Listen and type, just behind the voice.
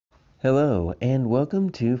Hello and welcome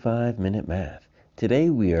to 5-Minute Math. Today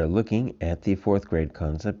we are looking at the 4th grade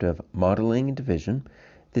concept of modeling and division.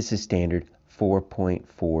 This is standard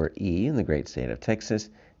 4.4e in the great state of Texas,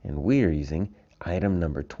 and we are using item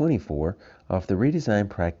number 24 off the Redesign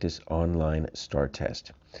Practice Online STAAR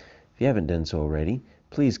test. If you haven't done so already,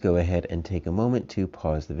 please go ahead and take a moment to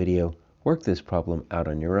pause the video, work this problem out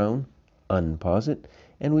on your own, unpause it,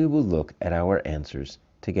 and we will look at our answers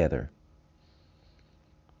together.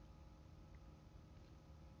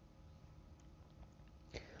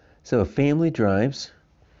 So a family plans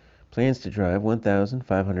to drive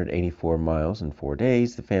 1,584 miles in 4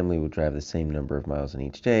 days. The family will drive the same number of miles in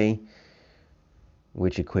each day.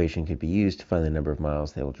 Which equation could be used to find the number of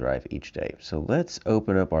miles they will drive each day? So let's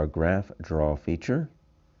open up our graph draw feature.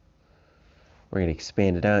 We're going to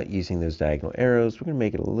expand it out using those diagonal arrows. We're going to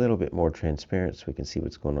make it a little bit more transparent so we can see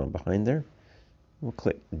what's going on behind there. We'll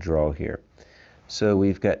click draw here. So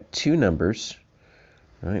we've got two numbers.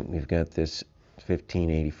 Right? We've got this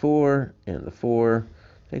 1584 and the 4.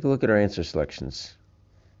 Take a look at our answer selections.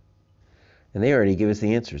 And they already give us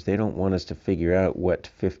the answers. They don't want us to figure out what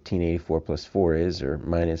 1584 plus 4 is, or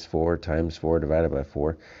minus 4 times 4 divided by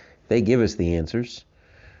 4. They give us the answers.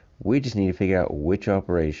 We just need to figure out which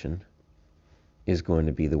operation is going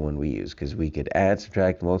to be the one we use, because we could add,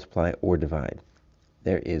 subtract, multiply, or divide.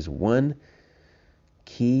 There is one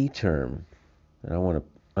key term that I want to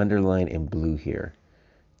underline in blue here.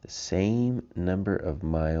 The same number of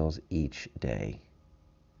miles each day.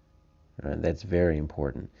 All right, that's very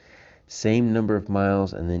important. Same number of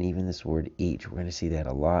miles, and then even this word each. We're going to see that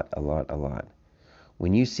a lot.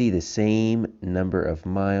 When you see the same number of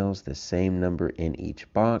miles, the same number in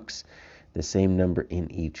each box, the same number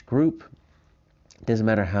in each group, it doesn't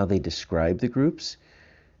matter how they describe the groups.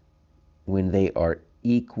 When they are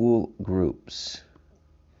equal groups,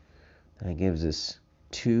 that gives us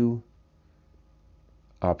two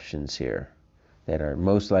options here that are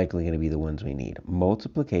most likely going to be the ones we need: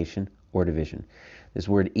 multiplication or division. This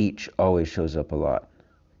word each always shows up a lot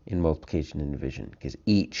in multiplication and division because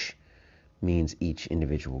each means each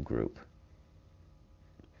individual group.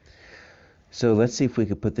 So let's see if we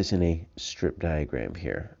could put this in a strip diagram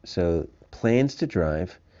here. So plans to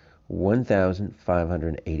drive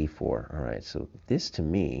 1,584. All right, so this to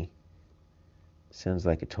me sounds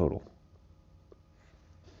like a total.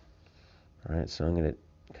 All right, so I'm going to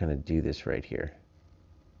kind of do this right here.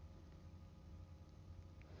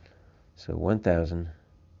 So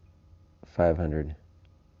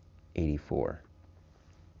 1,584.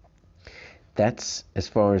 That's as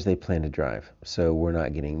far as they plan to drive. So we're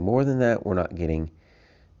not getting more than that. We're not getting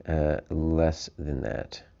less than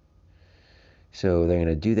that. So they're going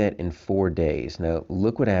to do that in 4 days. Now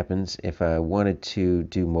look what happens if I wanted to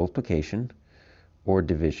do multiplication or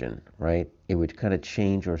division, right? It would kind of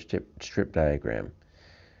change our strip diagram.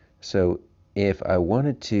 So if I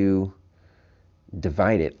wanted to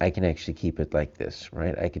divide it, I can actually keep it like this,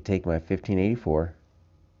 right? I could take my 1584,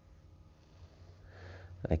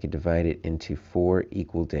 I could divide it into 4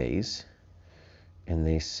 equal days, and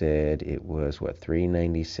they said it was, what,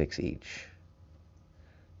 396 each.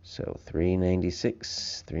 So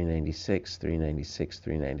 396, 396, 396,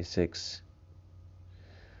 396.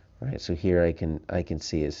 All right, so here I can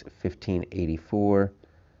see is 1584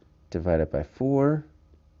 divided by 4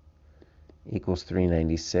 equals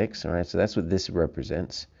 396. All right, so that's what this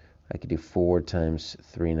represents. I could do 4 times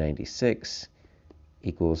 396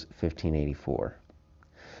 equals 1584.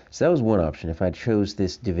 So that was one option if I chose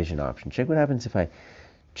this division option. Check what happens if I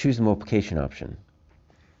choose the multiplication option.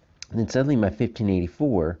 And then suddenly my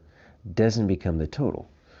 1584 doesn't become the total.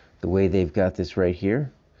 The way they've got this right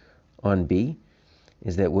here on B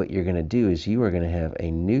is that what you're going to do is you are going to have a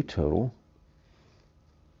new total,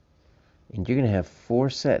 and you're going to have 4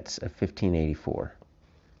 sets of 1584.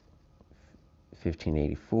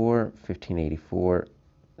 1584, 1584.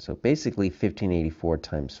 So basically 1584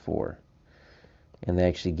 times 4. And they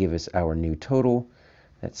actually give us our new total.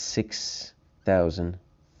 That's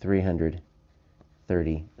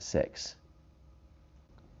 6,336.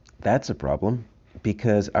 That's a problem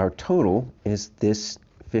because our total is this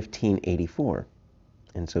 1584.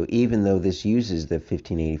 And so even though this uses the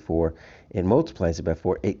 1584, it multiplies it by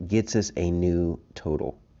 4, it gets us a new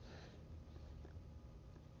total.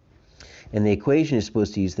 And the equation is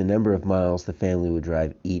supposed to use the number of miles the family would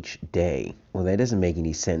drive each day. Well, that doesn't make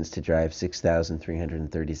any sense to drive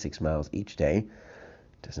 6,336 miles each day. It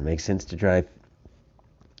doesn't make sense to drive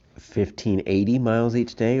 1,580 miles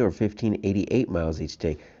each day or 1,588 miles each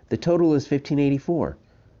day. The total is 1,584.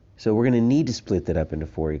 So we're going to need to split that up into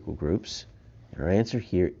 4 equal groups. Our answer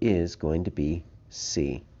here is going to be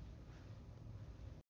C.